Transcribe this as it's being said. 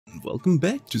welcome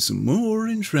back to some more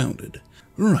Enshrouded.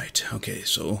 Right, okay,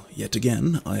 so yet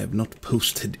again, I have not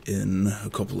posted in a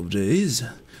couple of days,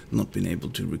 not been able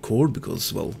to record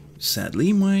because, well,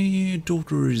 sadly my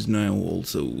daughter is now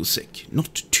also sick.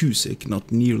 Not too sick,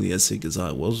 not nearly as sick as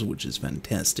I was, which is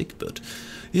fantastic, but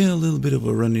yeah, a little bit of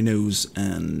a runny nose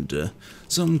and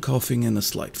some coughing and a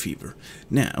slight fever.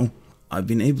 Now, I've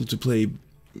been able to play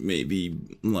maybe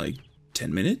like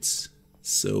 10 minutes.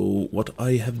 So what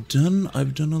I have done,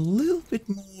 I've done a little bit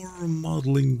more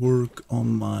modeling work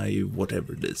on my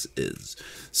whatever this is.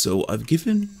 So I've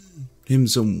given him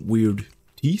some weird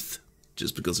teeth,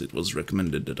 just because it was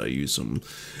recommended that I use some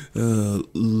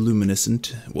luminous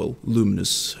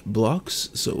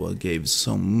blocks. So I gave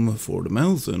some for the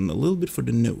mouth and a little bit for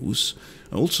the nose.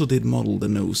 I also did model the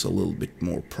nose a little bit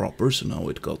more proper, so now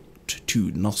it got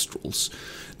two nostrils.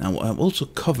 Now I've also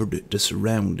covered the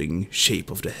surrounding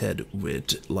shape of the head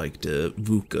with like the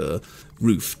VUCA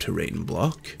roof terrain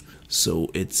block, so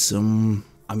it's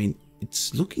I mean,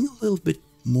 it's looking a little bit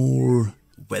more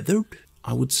weathered,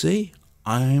 I would say.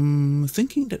 I'm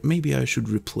thinking that maybe I should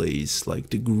replace like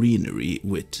the greenery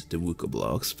with the VUCA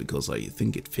blocks, because I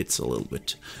think it fits a little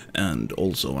bit, and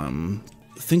also I'm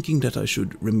thinking that I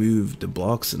should remove the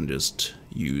blocks and just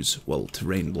use, well,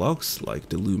 terrain blocks like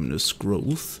the luminous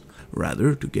growth,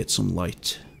 rather, to get some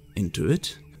light into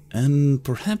it. And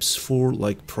perhaps for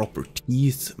like proper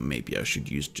teeth, maybe I should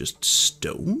use just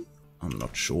stone. I'm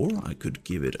not sure. I could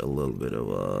give it a little bit of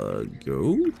a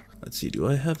go. Let's see, do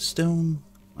I have stone?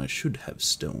 I should have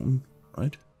stone,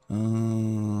 right?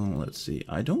 Let's see,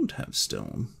 I don't have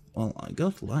stone. Well, I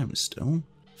got limestone.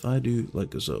 If I do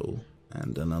like so,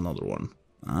 and then another one.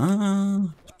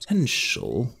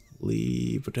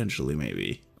 Potentially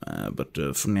maybe.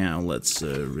 But for now, let's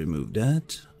remove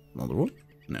that. Another one?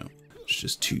 No, it's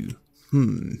just two.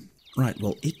 Right,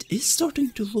 well, it is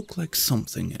starting to look like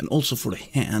something. And also for the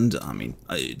hand, I mean,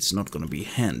 it's not gonna be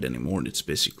hand anymore. It's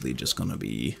basically just gonna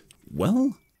be,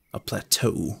 well, a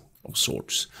plateau of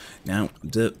sorts. Now,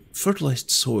 the fertilized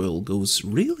soil goes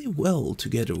really well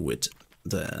together with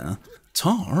the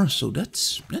tar, so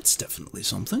that's definitely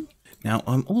something. Now,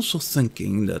 I'm also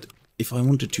thinking that if I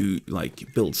wanted to,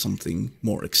 like, build something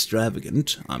more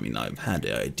extravagant, I mean, I've had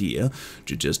the idea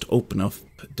to just open up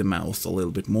the mouth a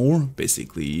little bit more,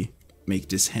 basically make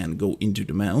this hand go into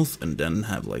the mouth and then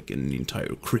have like an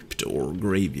entire crypt or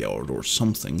graveyard or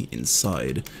something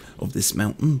inside of this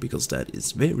mountain, because that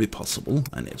is very possible,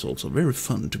 and it's also very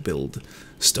fun to build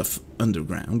stuff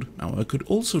underground. Now I could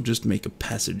also just make a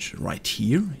passage right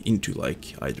here into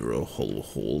like either a hollow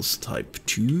halls type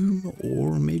tomb,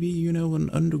 or maybe, you know,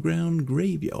 an underground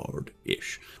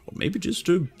graveyard-ish, or maybe just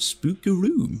a spooky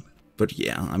room. But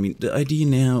yeah, I mean, the idea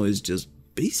now is just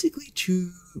basically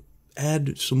to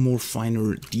add some more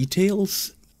finer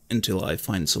details until I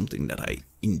find something that I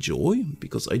enjoy,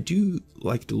 because I do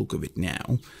like the look of it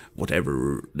now,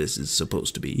 whatever this is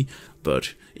supposed to be,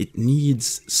 but it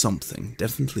needs something,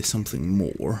 definitely something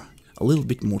more, a little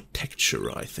bit more texture,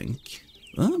 I think.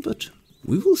 But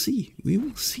we will see,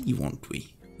 won't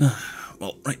we?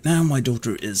 Well, right now my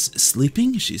daughter is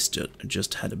sleeping. She's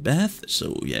just had a bath,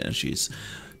 so yeah, she's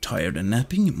tired and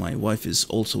napping. My wife is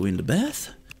also in the bath.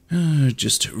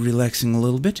 Just relaxing a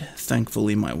little bit.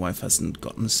 Thankfully, my wife hasn't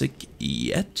gotten sick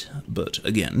yet, but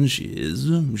again, she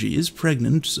is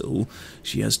pregnant, so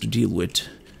she has to deal with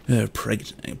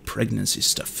pregnancy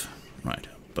stuff, right?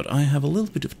 But I have a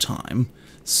little bit of time,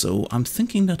 so I'm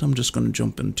thinking that I'm just gonna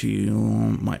jump into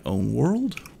my own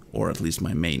world, or at least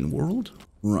my main world,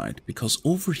 right? Because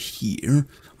over here,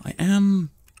 I am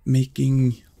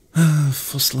making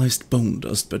fossilized bone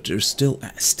dust, but there's still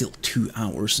 2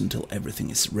 hours until everything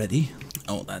is ready.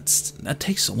 Oh, that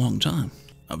takes a long time,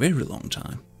 a very long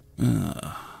time.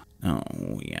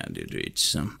 Oh yeah, dude,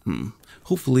 it's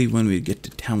hopefully when we get to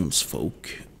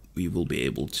townsfolk, we will be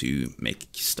able to make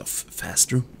stuff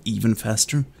faster, even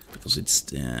faster, because it's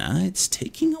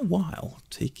taking a while,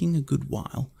 taking a good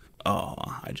while. Oh,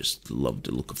 I just love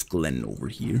the look of Glenn over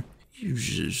here.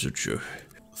 He's such a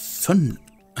fun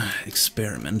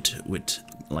experiment with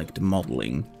like the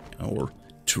modeling or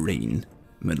terrain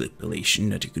manipulation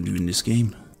that you can do in this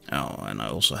game. Oh, and I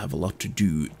also have a lot to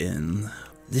do in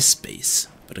this space,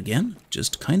 but again,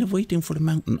 just kind of waiting for the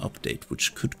mountain update,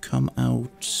 which could come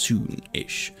out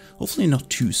soon-ish. Hopefully not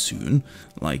too soon,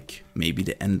 like maybe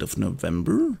the end of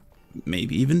November,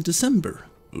 maybe even December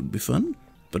would be fun.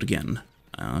 But again,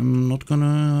 I'm not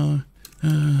gonna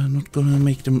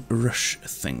make them rush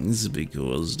things,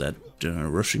 because that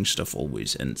rushing stuff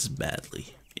always ends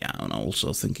badly. Yeah, and I'm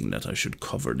also thinking that I should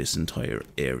cover this entire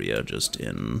area just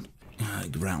in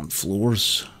ground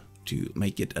floors, to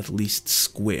make it at least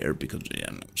square, because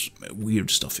yeah, weird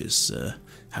stuff is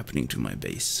happening to my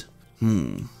base.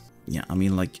 Yeah, I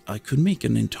mean, like, I could make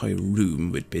an entire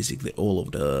room with basically all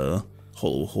of the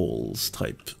hollow halls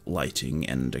type lighting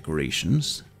and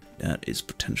decorations. That is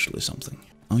potentially something.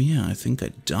 Oh yeah, I think I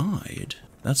died.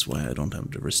 That's why I don't have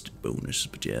the rested bonus,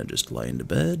 but yeah, just lie in the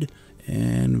bed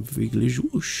and wiggly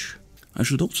whoosh. I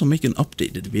should also make an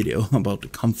updated video about the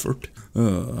comfort.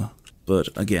 But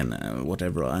again,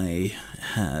 whatever I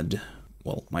had,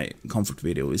 well, my comfort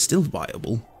video is still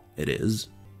viable. It is.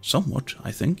 Somewhat,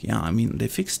 I think. Yeah, I mean, they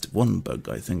fixed one bug,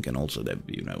 I think, and also they've,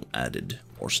 you know, added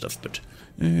more stuff, but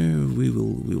we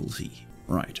will see.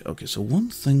 Right, okay, so one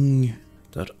thing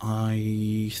that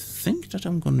I think that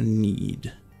I'm gonna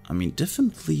need, I mean,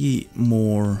 definitely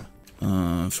more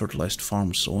fertilized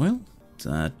farm soil.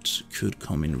 That could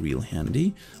come in real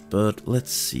handy, but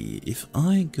let's see, if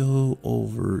I go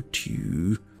over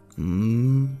to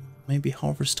maybe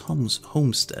Harvest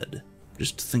Homestead,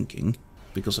 just thinking,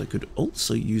 because I could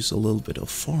also use a little bit of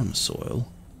farm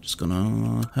soil. Just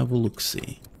gonna have a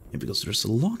look-see. Yeah, because there's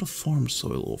a lot of farm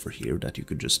soil over here that you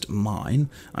could just mine.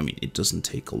 I mean, it doesn't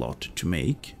take a lot to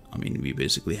make. I mean, we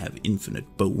basically have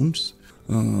infinite bones.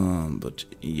 But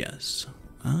yes,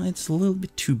 it's a little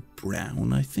bit too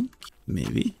brown, I think.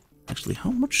 Maybe. Actually,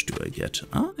 how much do I get?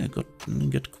 I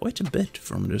get quite a bit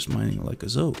from just mining like a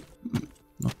zoo.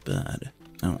 Not bad.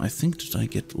 Now, I think that I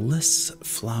get less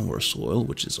flower soil,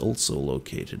 which is also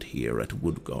located here at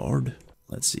Woodguard.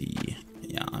 Let's see.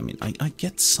 Yeah, I mean, I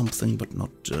get something, but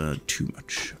not too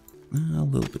much. A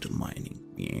little bit of mining.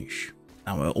 Yesh.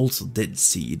 Now, I also did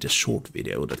see the short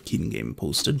video that KinGame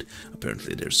posted.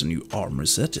 Apparently there's a new armor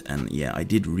set, and yeah, I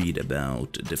did read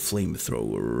about the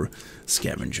flamethrower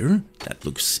scavenger. That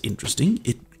looks interesting.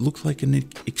 It looked like an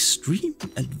extreme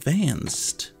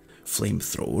advanced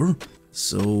flamethrower,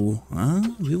 so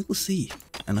we will see.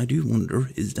 And I do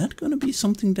wonder, is that gonna be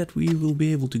something that we will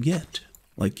be able to get?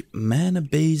 Like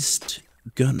mana-based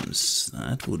guns,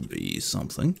 that would be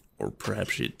something. Or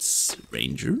perhaps it's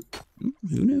ranger?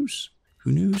 Who knows?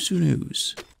 Who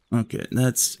knows? Okay,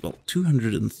 that's, well,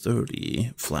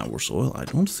 230 flower soil. I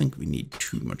don't think we need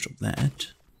too much of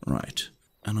that. Right.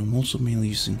 And I'm also mainly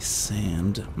using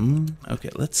sand. Okay,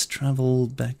 let's travel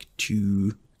back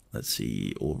to, let's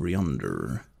see, over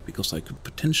yonder. Because I could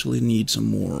potentially need some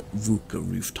more VUCA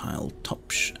roof tile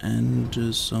tops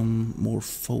and some more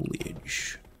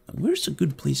foliage. Where's a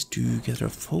good place to get our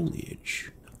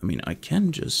foliage? I mean, I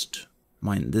can just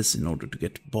mine this in order to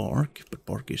get bark, but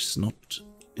bark is not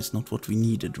what we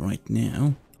needed right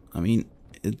now. I mean,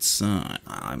 it's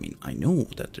I mean, I know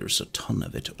that there's a ton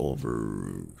of it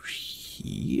over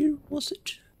here, was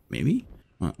it? Maybe?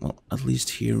 Well, at least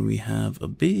here we have a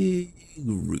big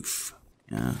roof.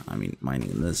 Yeah, I mean,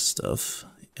 mining this stuff,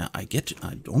 yeah, I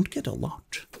don't get a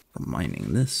lot from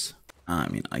mining this. I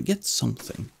mean, I get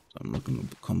something, so I'm not going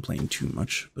to complain too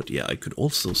much, but yeah, I could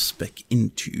also spec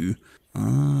into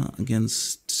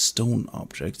against stone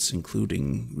objects,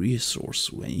 including resource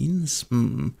veins.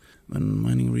 When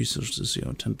mining resources, you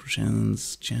have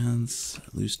 10% chance,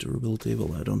 lose durability.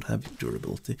 Well, I don't have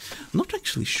durability. I'm not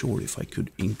actually sure if I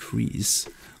could increase,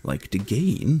 like, the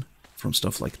gain from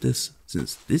stuff like this,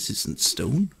 since this isn't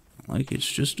stone. Like,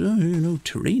 it's just, you know,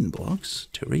 terrain blocks,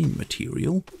 terrain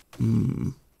material.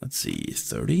 Let's see,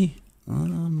 30?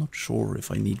 I'm not sure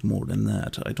if I need more than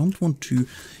that. I don't want to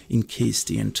encase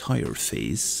the entire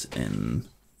face in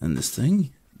this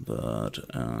thing, but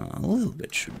a little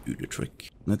bit should do the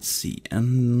trick. Let's see,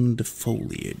 and the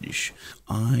foliage.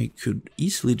 I could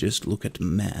easily just look at the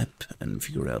map and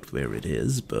figure out where it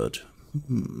is, but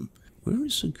where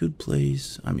is a good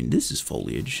place? I mean, this is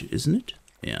foliage, isn't it?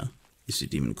 Yeah. Is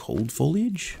it even cold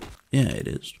foliage? Yeah, it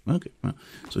is. Okay, well,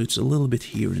 so it's a little bit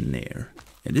here and there.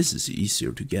 And this is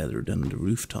easier to gather than the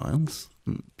roof tiles.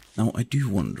 Now, I do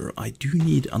wonder, I do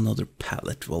need another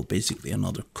palette, well, basically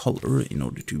another color, in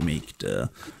order to make the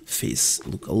face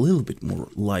look a little bit more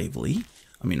lively.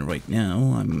 I mean, right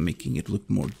now, I'm making it look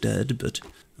more dead, but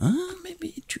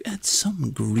maybe to add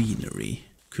some greenery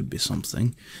could be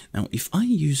something. Now, if I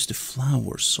use the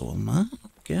flower soil,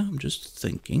 okay, I'm just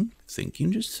thinking.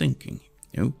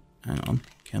 Oh, hang on,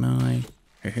 can I?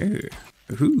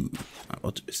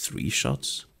 What, 3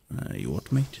 shots? You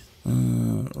what, mate?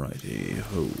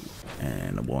 Righty-ho.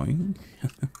 And a boing.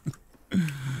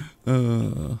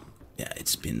 Yeah,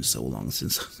 it's been so long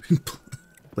since I've been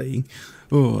playing.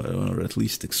 Or at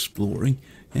least exploring.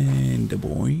 And a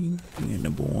boing, and a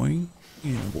boing,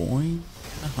 and a boing,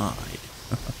 and a hide.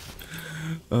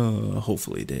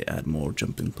 Hopefully they add more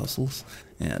jumping puzzles.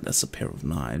 Yeah, that's a pair of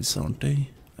knives, aren't they?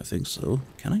 I think so.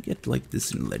 Can I get like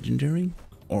this in legendary?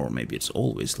 Or maybe it's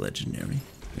always legendary.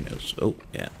 Who knows? Oh,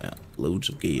 yeah, loads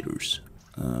of gators.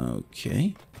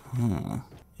 Okay. Huh.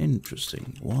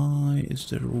 Interesting. Why is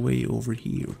there a way over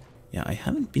here? Yeah, I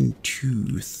haven't been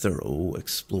too thorough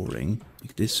exploring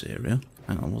like this area.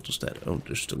 Hang on, what was that? Oh,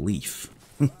 there's the leaf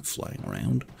flying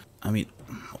around. I mean,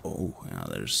 oh, yeah,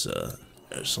 there's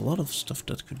a lot of stuff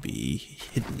that could be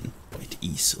hidden quite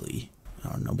easily.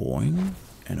 And a boing,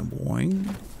 and a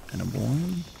boing, and a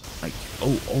boing. Like,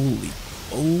 oh, holy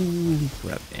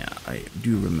crap. Yeah, I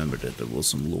do remember that there was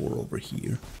some lore over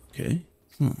here. Okay.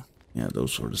 Yeah,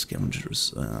 those were the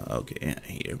scavengers. Okay, yeah,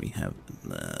 here we have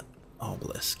the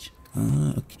obelisk.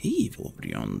 A cave over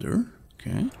yonder.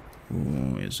 Okay.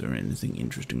 Oh, is there anything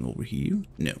interesting over here?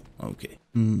 No. Okay.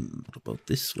 What about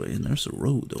this way? And there's a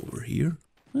road over here.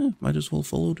 Might as well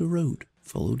follow the road.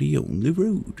 Follow the only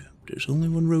road. There's only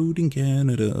one road in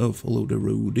Canada. Follow the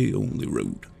road, the only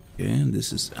road. Okay, and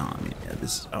this is, I mean, yeah,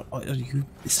 this is, oh, are you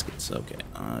biscuits? Okay,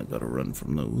 I gotta run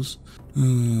from those.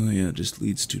 Yeah, this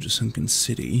leads to the sunken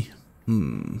city.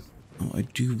 Oh, I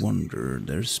do wonder,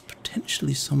 there's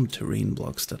potentially some terrain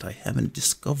blocks that I haven't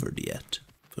discovered yet.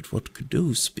 But what could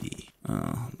those be?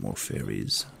 More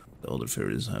fairies. The other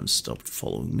fairies have stopped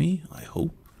following me, I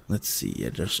hope. Let's see, yeah,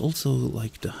 there's also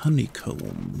like the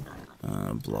honeycomb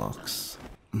blocks.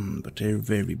 But they're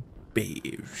very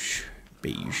beige.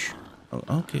 Oh,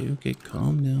 okay,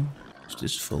 calm down. Is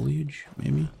this foliage,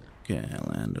 maybe? Okay,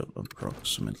 I'll land up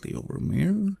approximately over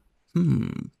here.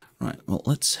 Right, well,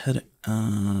 let's head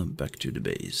back to the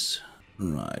base.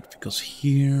 Right, because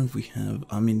here we have,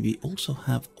 I mean, we also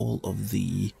have all of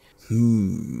the,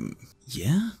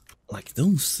 yeah, like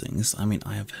those things. I mean,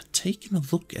 I have taken a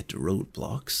look at the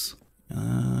roadblocks,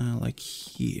 like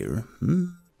here,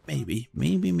 maybe,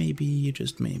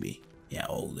 just maybe. Yeah,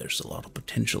 oh, there's a lot of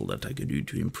potential that I could do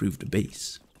to improve the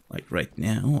base. Like right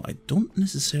now, I don't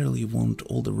necessarily want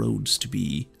all the roads to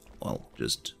be, well,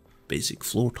 just basic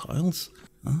floor tiles.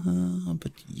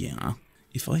 But yeah,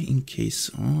 if I encase,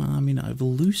 I mean, I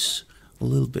will lose a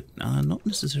little bit, not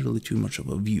necessarily too much of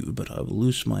a view, but I will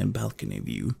lose my balcony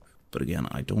view. But again,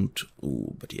 I don't,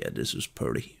 oh, but yeah, this is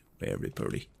pretty, very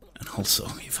pretty. And also,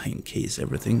 if I encase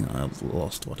everything, I've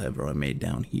lost whatever I made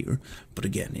down here. But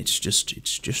again, it's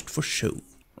just for show.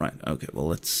 Right, okay, well,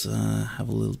 let's have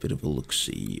a little bit of a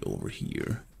look-see over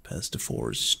here, past the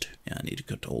forest. Yeah, I need to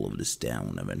cut all of this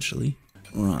down eventually.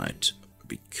 Right,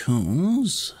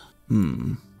 because, I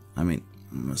mean,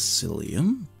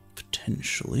 mycelium,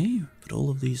 potentially, but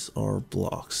all of these are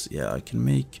blocks. Yeah, I can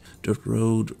make dirt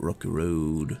road, rocky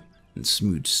road, and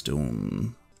smooth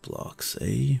stone blocks,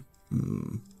 eh?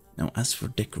 Now, as for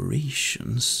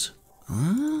decorations,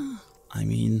 I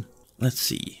mean, let's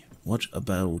see. What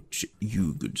about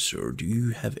you, good sir? Do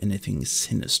you have anything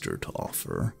sinister to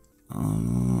offer?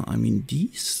 I mean,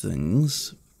 these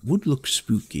things would look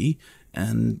spooky,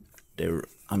 and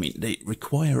I mean, they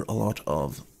require a lot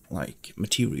of, like,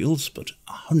 materials, but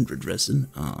 100 resin.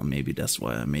 Maybe that's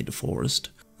why I made a forest.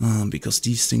 Because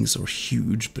these things are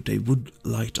huge, but they would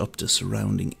light up the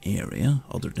surrounding area.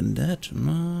 Other than that,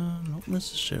 not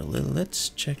necessarily. Let's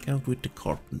check out with the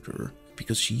carpenter.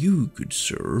 Because you, good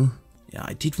sir, yeah,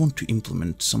 I did want to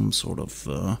implement some sort of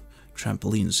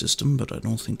trampoline system, but I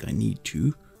don't think I need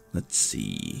to. Let's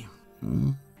see.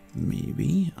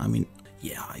 Maybe. I mean,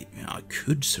 yeah, I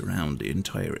could surround the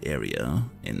entire area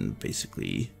in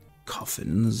basically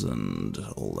coffins and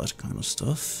all that kind of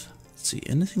stuff. Let's see,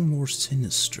 anything more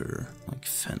sinister? Like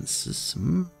fences,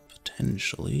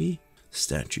 potentially.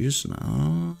 Statues,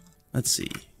 no. Let's see,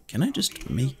 can I just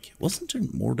make... Wasn't there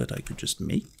more that I could just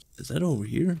make? Is that over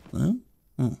here? No?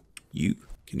 Oh, you.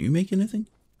 Can you make anything?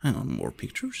 Hang on, more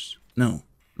pictures? No,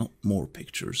 not more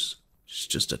pictures. It's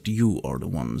just that you are the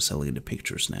one selling the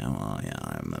pictures now. Yeah,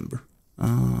 I remember.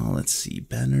 Let's see,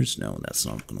 banners, no, that's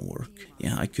not gonna work.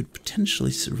 Yeah, I could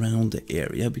potentially surround the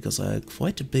area, because I have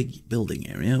quite a big building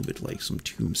area with like some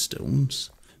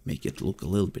tombstones. Make it look a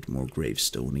little bit more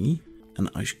gravestone-y. And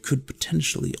I could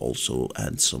potentially also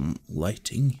add some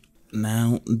lighting.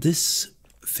 Now, this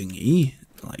thingy,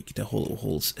 like the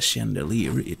whole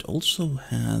chandelier, it also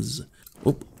has...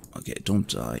 Oh, okay, don't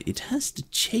die. It has the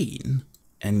chain,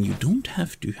 and you don't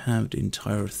have to have the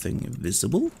entire thing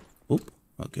visible. Oh.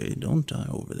 Okay, don't die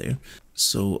over there.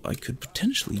 So I could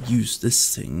potentially use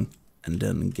this thing and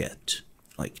then get,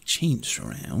 like, chains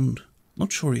around.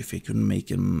 Not sure if I can make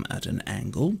them at an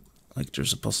angle. Like,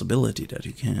 there's a possibility that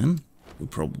you can. We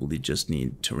probably just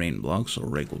need terrain blocks or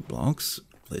regular blocks.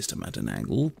 Place them at an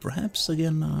angle. Perhaps,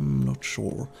 again, I'm not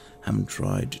sure. Haven't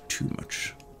tried too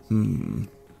much.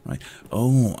 Right.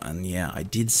 Oh, and yeah, I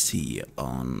did see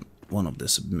on one of the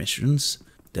submissions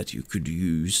that you could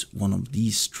use one of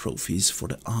these trophies for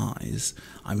the eyes.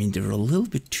 I mean, they're a little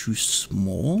bit too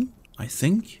small, I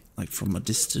think, like from a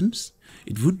distance.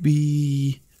 It would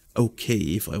be okay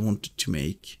if I wanted to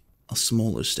make a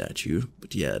smaller statue,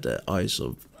 but yeah, the eyes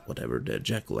of whatever the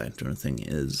jack-o'-lantern thing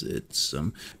is, it's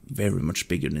very much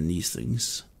bigger than these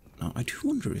things. Now, I do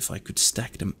wonder if I could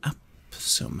stack them up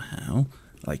somehow,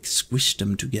 like squish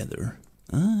them together.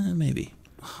 Maybe.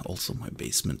 Also, my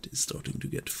basement is starting to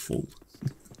get full.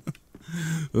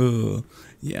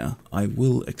 Yeah, I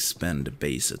will expand the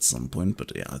base at some point,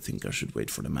 but yeah, I think I should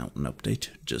wait for the mountain update,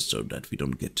 just so that we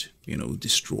don't get,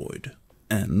 destroyed.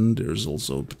 And there's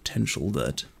also potential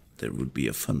that there would be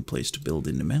a fun place to build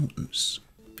in the mountains,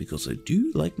 because I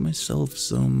do like myself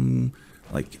some,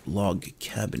 like, log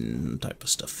cabin type of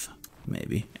stuff,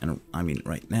 maybe. And I mean,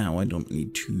 right now I don't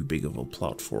need too big of a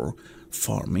plot for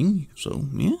farming, so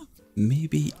yeah,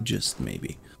 maybe, just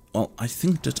maybe. Well, I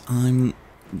think that I'm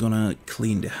gonna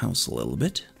clean the house a little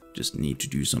bit. Just need to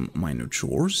do some minor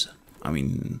chores. I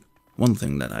mean, one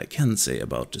thing that I can say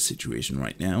about the situation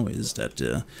right now is that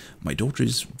my daughter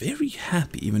is very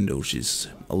happy, even though she's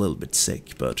a little bit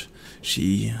sick, but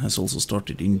she has also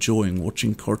started enjoying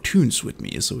watching cartoons with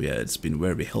me, so yeah, it's been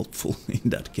very helpful in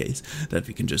that case, that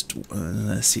we can just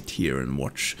sit here and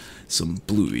watch some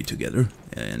Bluey together,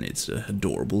 and it's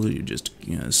adorable. You just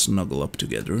snuggle up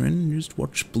together and just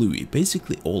watch Bluey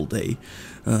basically all day,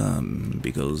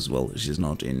 because, well, she's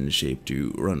not in shape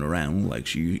to run around like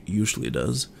she usually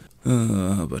does.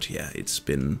 But yeah, it's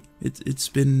been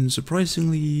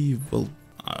surprisingly, well,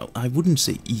 I wouldn't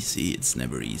say easy, it's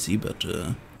never easy, but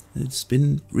it's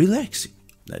been relaxing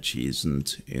that she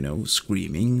isn't,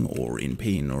 screaming or in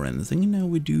pain or anything. Now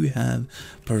we do have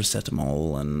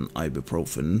paracetamol and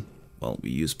ibuprofen. Well,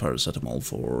 we use paracetamol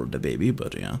for the baby,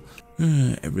 but yeah,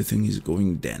 everything is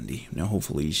going dandy. Now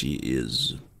hopefully she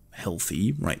is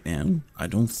healthy right now. I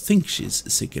don't think she's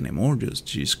sick anymore, just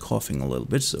she's coughing a little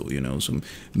bit, so, some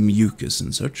mucus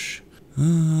and such.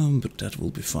 But that will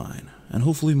be fine. And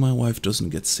hopefully my wife doesn't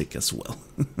get sick as well.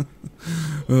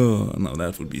 Oh, no,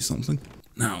 that would be something.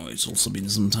 Now, it's also been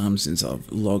some time since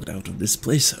I've logged out of this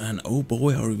place, and oh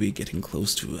boy, are we getting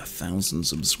close to 1,000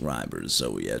 subscribers.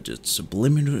 So yeah, just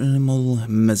subliminal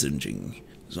messaging.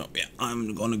 So yeah,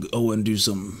 I'm gonna go and do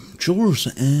some chores,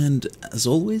 and as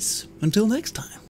always, until next time.